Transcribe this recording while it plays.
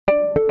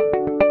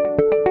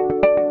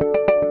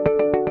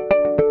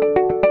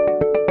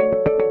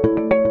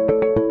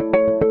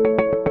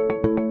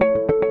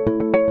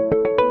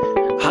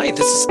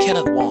This is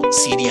Kenneth Wong,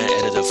 Senior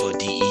Editor for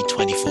DE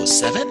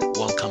 24/7.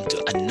 Welcome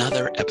to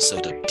another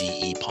episode of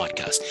DE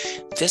Podcast.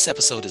 This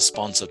episode is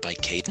sponsored by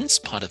Cadence,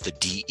 part of the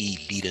DE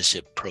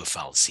Leadership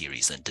Profile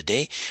series. And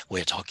today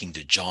we're talking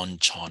to John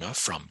Chawner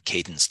from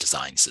Cadence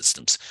Design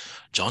Systems.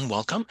 John,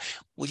 welcome.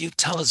 Will you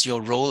tell us your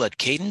role at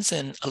Cadence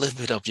and a little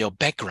bit of your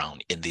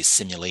background in the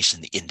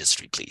simulation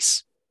industry,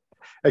 please?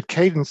 At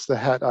Cadence, the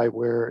hat I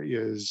wear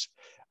is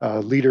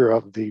leader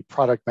of the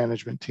product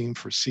management team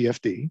for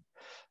CFD.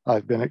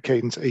 I've been at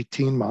Cadence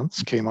 18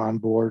 months, came on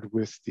board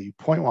with the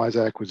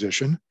Pointwise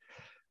acquisition,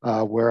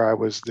 where I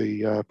was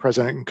the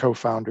president and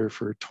co-founder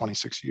for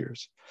 26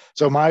 years.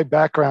 So my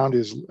background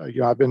is,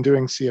 I've been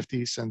doing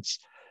CFD since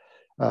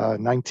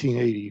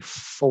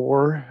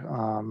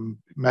 1984,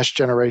 mesh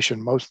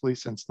generation mostly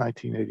since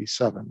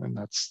 1987, and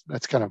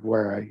that's kind of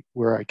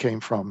where I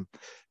came from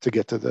to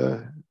get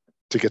to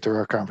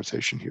our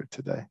conversation here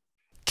today.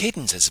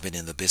 Cadence has been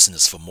in the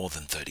business for more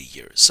than 30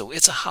 years, so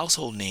it's a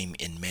household name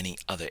in many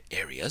other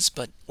areas,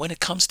 but when it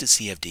comes to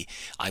CFD,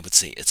 I would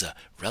say it's a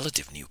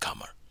relative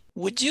newcomer.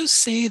 Would you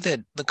say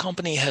that the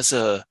company has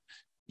a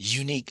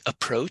unique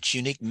approach,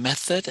 unique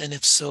method, and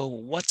if so,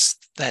 what's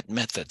that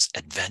method's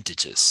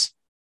advantages?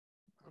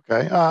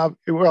 Okay,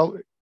 well,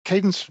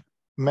 Cadence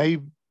may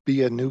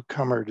be a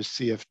newcomer to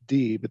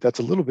CFD, but that's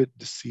a little bit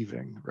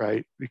deceiving,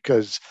 right?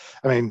 Because,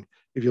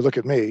 if you look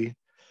at me,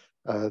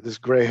 this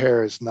gray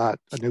hair is not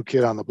a new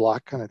kid on the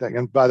block kind of thing.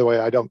 And by the way,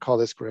 I don't call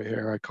this gray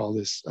hair. I call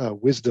this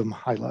wisdom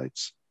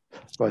highlights.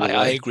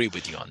 I agree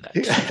with you on that.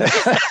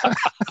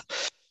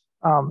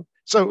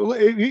 So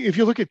if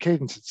you look at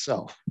Cadence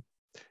itself,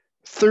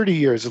 30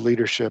 years of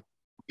leadership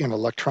in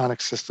electronic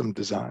system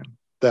design.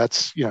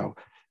 That's,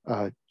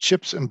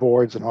 chips and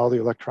boards and all the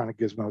electronic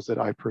gizmos that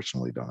I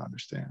personally don't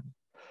understand.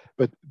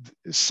 But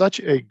such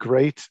a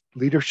great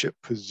leadership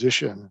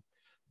position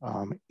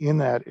in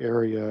that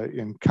area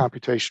in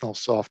computational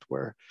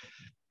software.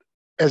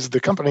 As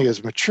the company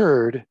has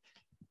matured,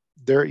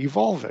 they're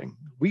evolving.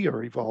 We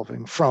are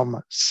evolving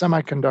from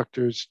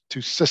semiconductors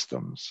to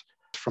systems,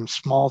 from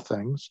small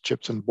things,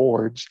 chips and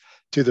boards,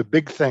 to the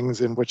big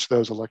things in which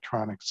those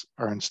electronics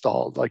are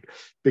installed, like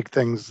big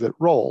things that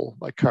roll,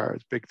 like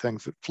cars, big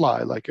things that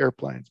fly, like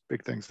airplanes,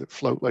 big things that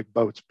float, like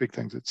boats, big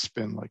things that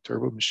spin, like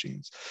turbo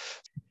machines.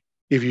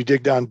 If you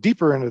dig down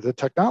deeper into the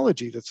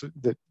technology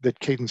that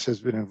Cadence has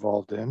been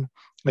involved in,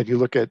 and you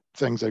look at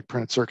things like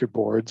printed circuit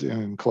boards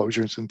and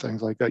enclosures and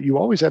things like that, you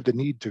always have the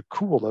need to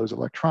cool those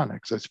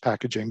electronics as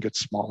packaging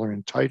gets smaller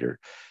and tighter.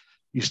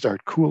 You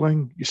start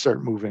cooling, you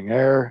start moving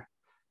air.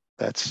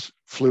 That's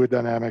fluid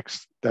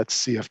dynamics,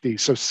 that's CFD.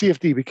 So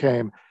CFD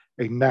became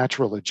a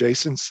natural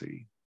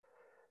adjacency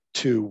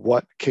to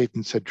what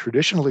Cadence had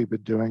traditionally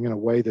been doing in a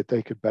way that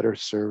they could better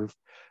serve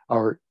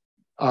our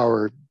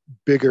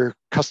bigger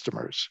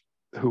customers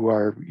who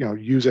are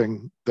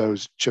using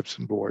those chips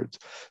and boards.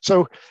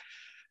 So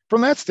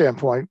from that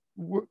standpoint,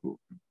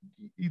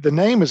 the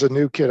name is a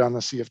new kid on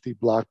the CFD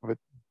block, but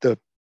the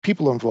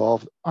people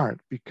involved aren't,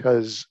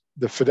 because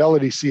the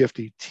Fidelity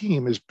CFD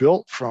team is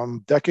built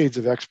from decades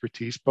of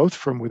expertise, both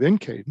from within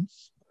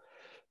Cadence,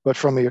 but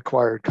from the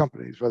acquired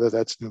companies, whether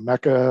that's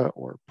NUMECA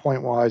or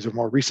Pointwise or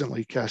more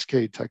recently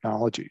Cascade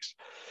Technologies.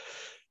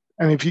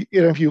 And if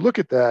you look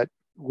at that,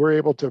 we're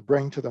able to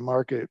bring to the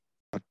market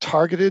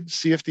targeted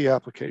CFD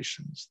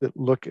applications that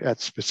look at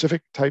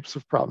specific types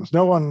of problems.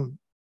 No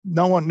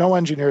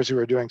engineers who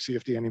are doing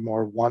CFD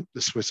anymore want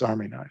the Swiss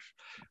Army knife.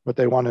 What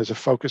they want is a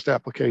focused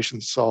application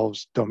that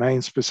solves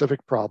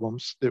domain-specific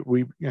problems that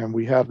we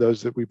have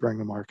those that we bring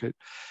to market.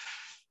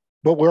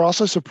 But we're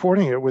also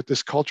supporting it with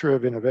this culture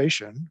of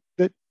innovation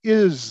that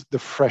is the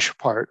fresh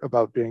part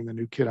about being the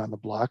new kid on the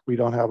block. We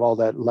don't have all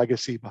that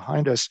legacy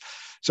behind us.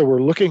 So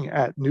we're looking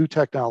at new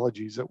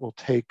technologies that will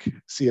take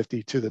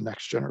CFD to the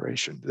next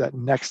generation, that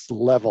next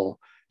level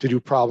to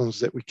do problems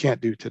that we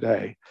can't do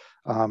today.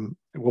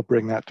 We'll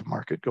bring that to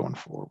market going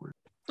forward.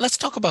 Let's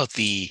talk about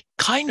the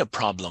kind of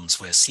problems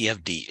where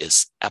CFD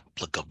is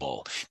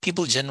applicable.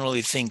 People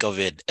generally think of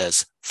it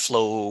as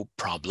flow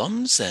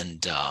problems and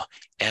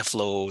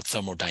airflow,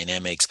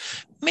 thermodynamics.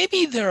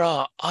 Maybe there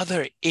are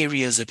other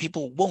areas that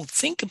people won't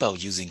think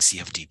about using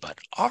CFD, but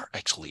are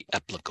actually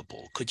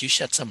applicable. Could you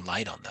shed some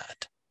light on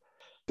that?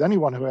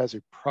 Anyone who has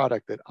a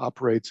product that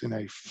operates in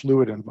a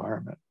fluid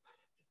environment,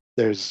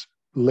 there's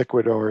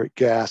liquid or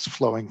gas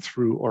flowing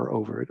through or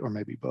over it, or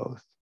maybe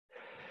both.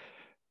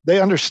 They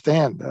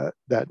understand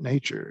that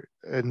nature,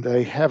 and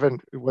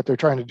what they're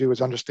trying to do is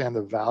understand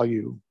the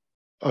value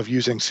of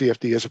using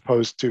CFD as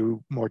opposed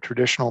to more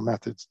traditional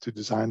methods to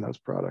design those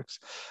products.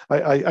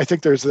 I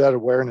think there's that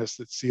awareness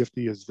that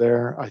CFD is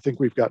there. I think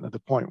we've gotten to the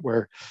point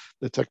where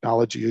the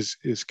technology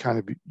is kind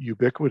of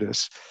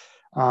ubiquitous.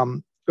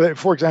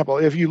 For example,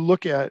 if you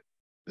look at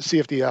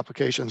CFD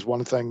applications,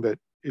 one thing that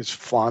is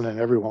fun and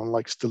everyone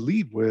likes to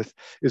lead with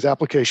is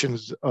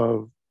applications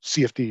of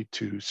CFD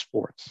to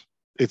sports.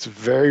 It's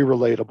very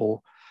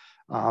relatable.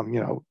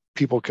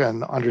 People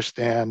can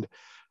understand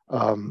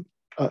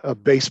a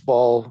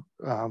baseball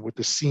with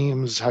the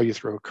seams, how you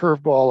throw a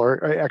curveball,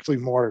 or actually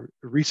more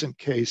recent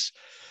case,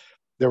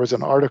 there was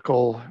an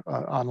article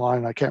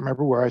online, I can't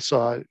remember where I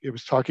saw it. It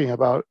was talking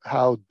about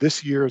how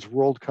this year's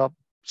World Cup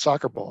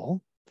soccer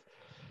ball,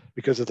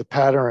 because of the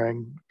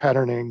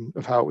patterning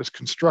of how it was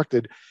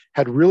constructed,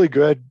 had really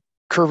good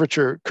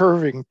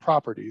curving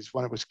properties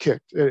when it was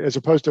kicked, as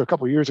opposed to a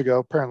couple of years ago.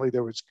 Apparently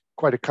there was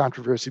quite a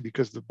controversy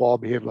because the ball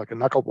behaved like a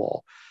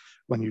knuckleball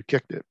when you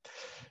kicked it.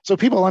 So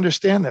people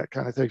understand that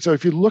kind of thing. So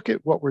if you look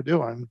at what we're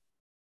doing,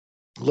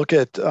 look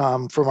at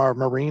from our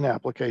marine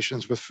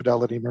applications with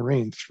Fidelity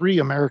Marine, 3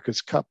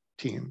 America's Cup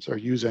teams are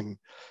using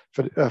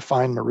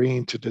Fine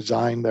Marine to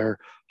design their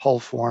hull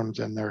forms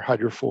and their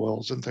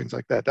hydrofoils and things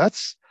like that.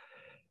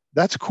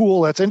 That's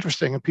cool, that's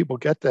interesting, and people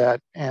get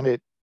that, and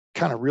it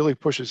kind of really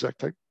pushes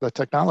the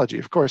technology.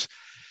 Of course,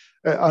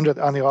 on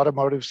the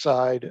automotive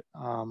side,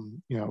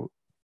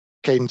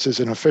 Cadence is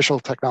an official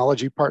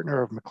technology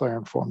partner of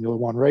McLaren Formula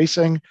One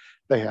Racing.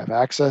 They have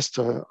access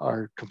to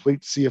our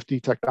complete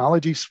CFD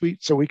technology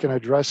suite, so we can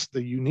address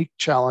the unique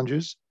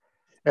challenges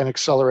and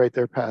accelerate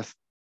their path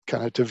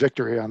kind of to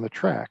victory on the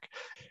track.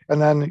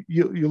 And then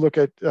you look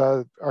at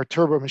our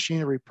turbo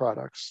machinery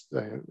products,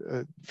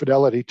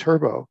 Fidelity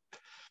Turbo.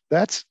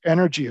 That's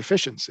energy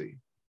efficiency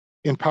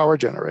in power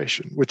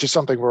generation, which is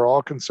something we're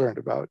all concerned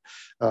about,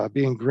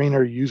 being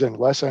greener, using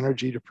less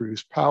energy to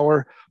produce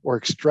power, or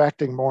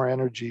extracting more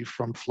energy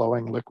from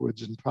flowing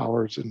liquids and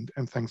powers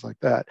and things like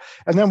that.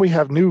 And then we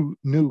have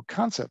new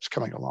concepts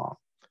coming along,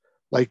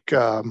 like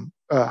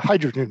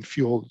hydrogen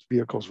fueled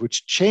vehicles,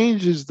 which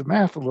changes the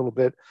math a little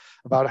bit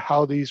about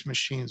how these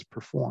machines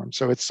perform.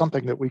 So it's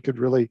something that we could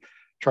really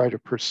try to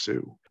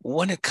pursue.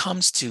 When it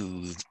comes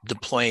to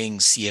deploying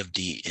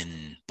CFD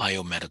in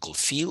biomedical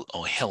field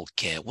or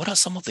healthcare, what are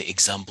some of the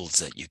examples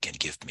that you can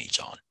give me,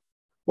 John?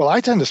 Well, I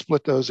tend to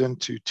split those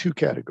into 2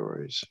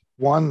 categories.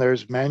 One,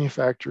 there's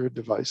manufactured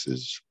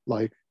devices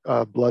like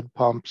blood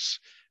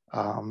pumps,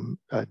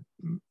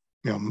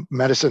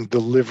 medicine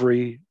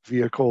delivery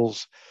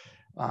vehicles.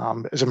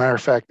 As a matter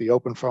of fact, the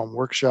Open Foam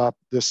Workshop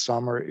this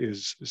summer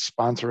is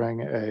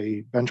sponsoring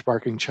a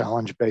benchmarking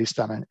challenge based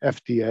on an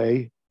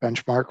FDA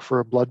benchmark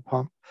for a blood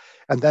pump.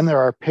 And then there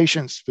are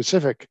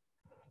patient-specific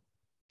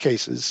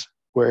cases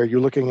where you're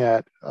looking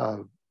at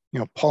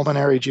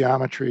pulmonary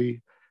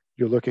geometry,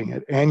 you're looking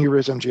at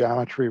aneurysm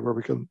geometry, where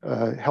we can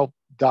help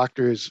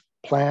doctors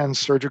plan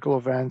surgical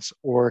events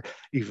or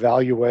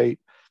evaluate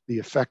the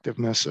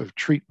effectiveness of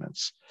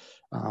treatments.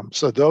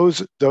 So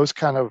those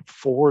kind of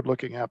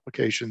forward-looking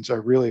applications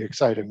are really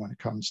exciting when it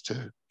comes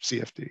to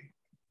CFD.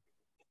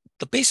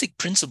 The basic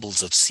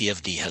principles of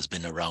CFD has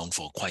been around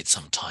for quite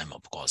some time,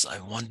 of course. I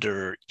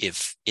wonder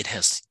if it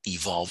has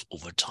evolved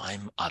over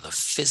time. Are the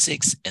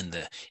physics and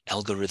the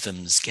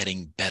algorithms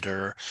getting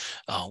better?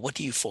 What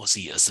do you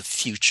foresee as the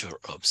future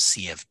of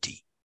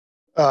CFD?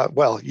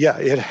 Well, yeah,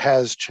 it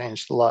has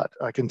changed a lot.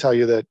 I can tell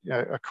you that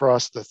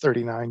across the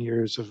 39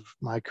 years of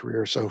my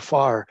career so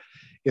far,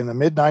 in the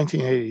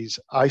mid-1980s,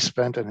 I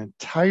spent an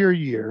entire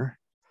year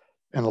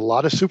and a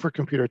lot of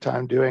supercomputer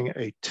time doing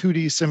a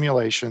 2D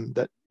simulation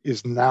that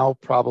is now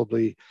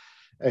probably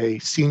a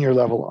senior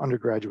level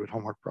undergraduate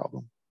homework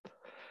problem.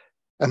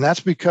 And that's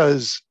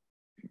because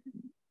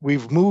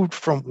we've moved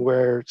from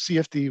where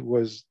CFD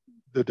was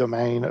the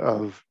domain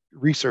of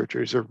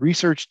researchers or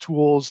research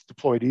tools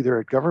deployed either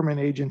at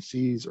government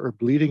agencies or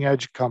bleeding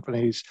edge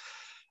companies.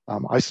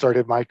 I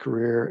started my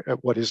career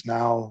at what is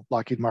now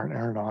Lockheed Martin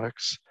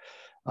Aeronautics,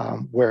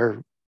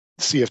 where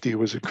CFD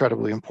was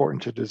incredibly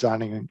important to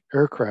designing an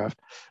aircraft.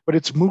 But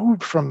it's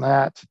moved from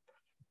that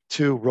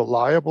to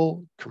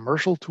reliable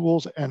commercial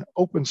tools and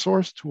open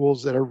source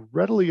tools that are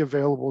readily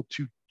available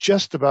to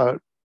just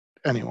about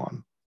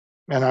anyone.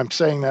 And I'm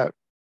saying that,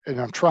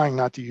 and I'm trying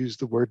not to use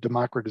the word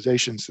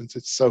democratization since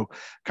it's so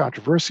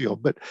controversial,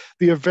 but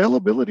the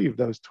availability of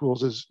those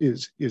tools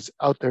is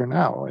out there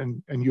now.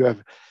 And you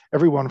have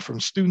everyone from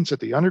students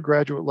at the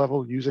undergraduate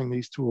level using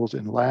these tools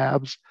in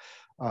labs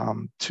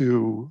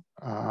to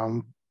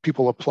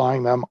people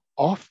applying them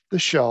off the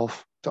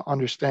shelf to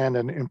understand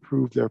and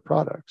improve their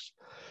products.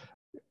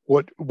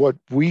 What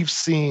we've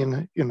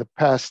seen in the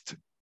past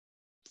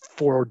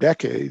 4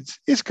 decades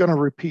is going to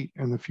repeat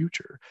in the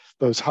future.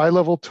 Those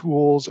high-level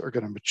tools are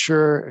going to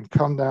mature and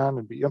come down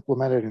and be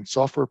implemented in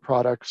software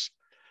products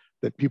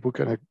that people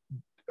can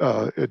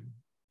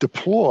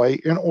deploy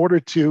in order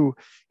to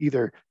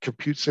either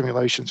compute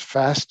simulations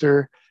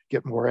faster,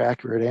 get more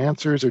accurate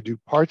answers, or do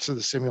parts of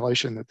the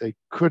simulation that they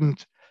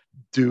couldn't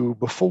do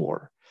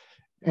before.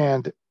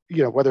 And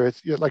whether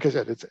it's, like I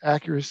said, it's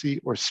accuracy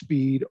or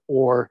speed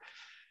or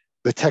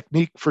the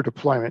technique for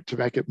deployment to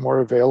make it more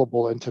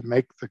available and to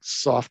make the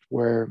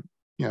software,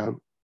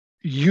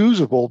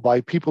 usable by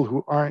people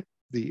who aren't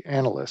the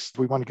analysts.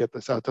 We want to get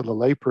this out to the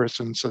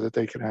layperson so that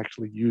they can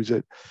actually use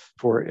it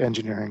for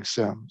engineering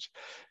sims.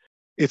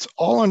 It's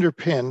all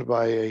underpinned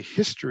by a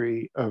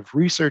history of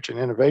research and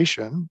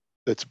innovation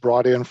that's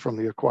brought in from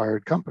the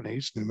acquired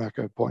companies,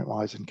 NUMECA,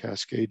 Pointwise, and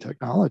Cascade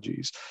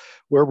Technologies,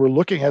 where we're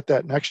looking at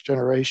that next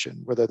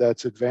generation, whether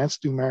that's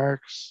advanced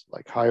numerics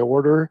like high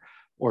order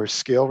or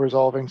scale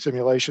resolving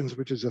simulations,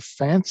 which is a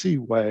fancy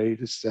way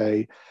to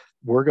say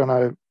we're going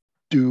to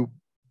do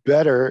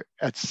better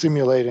at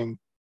simulating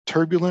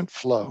turbulent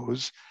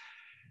flows.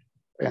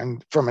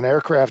 And from an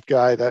aircraft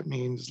guy, that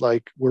means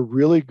like we're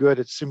really good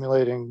at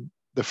simulating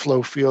the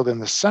flow field in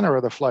the center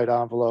of the flight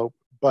envelope,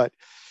 but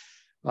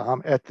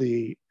at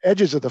the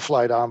edges of the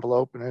flight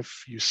envelope. And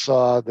if you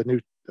saw the new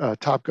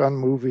Top Gun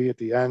movie at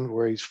the end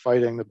where he's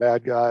fighting the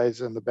bad guys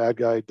and the bad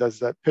guy does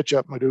that pitch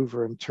up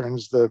maneuver and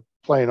turns the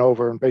plane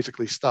over and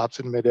basically stops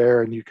in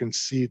midair, and you can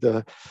see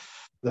the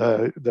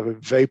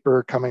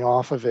vapor coming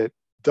off of it.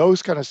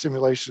 Those kind of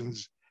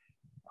simulations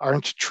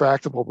aren't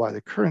tractable by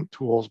the current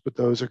tools, but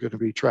those are going to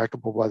be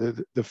tractable by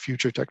the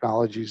future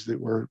technologies that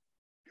we're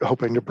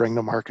hoping to bring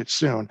to market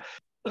soon.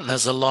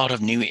 There's a lot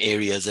of new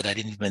areas that I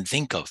didn't even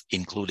think of,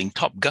 including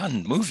Top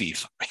Gun movie,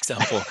 for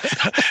example,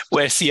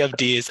 where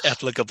CFD is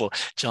applicable.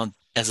 John,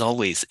 as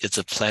always, it's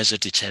a pleasure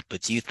to chat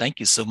with you.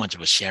 Thank you so much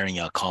for sharing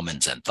your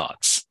comments and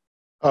thoughts.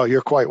 Oh,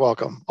 you're quite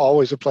welcome.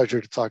 Always a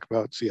pleasure to talk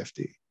about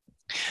CFD.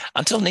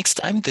 Until next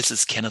time, this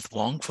is Kenneth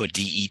Wong for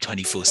DE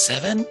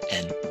 24/7,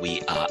 and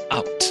we are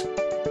out.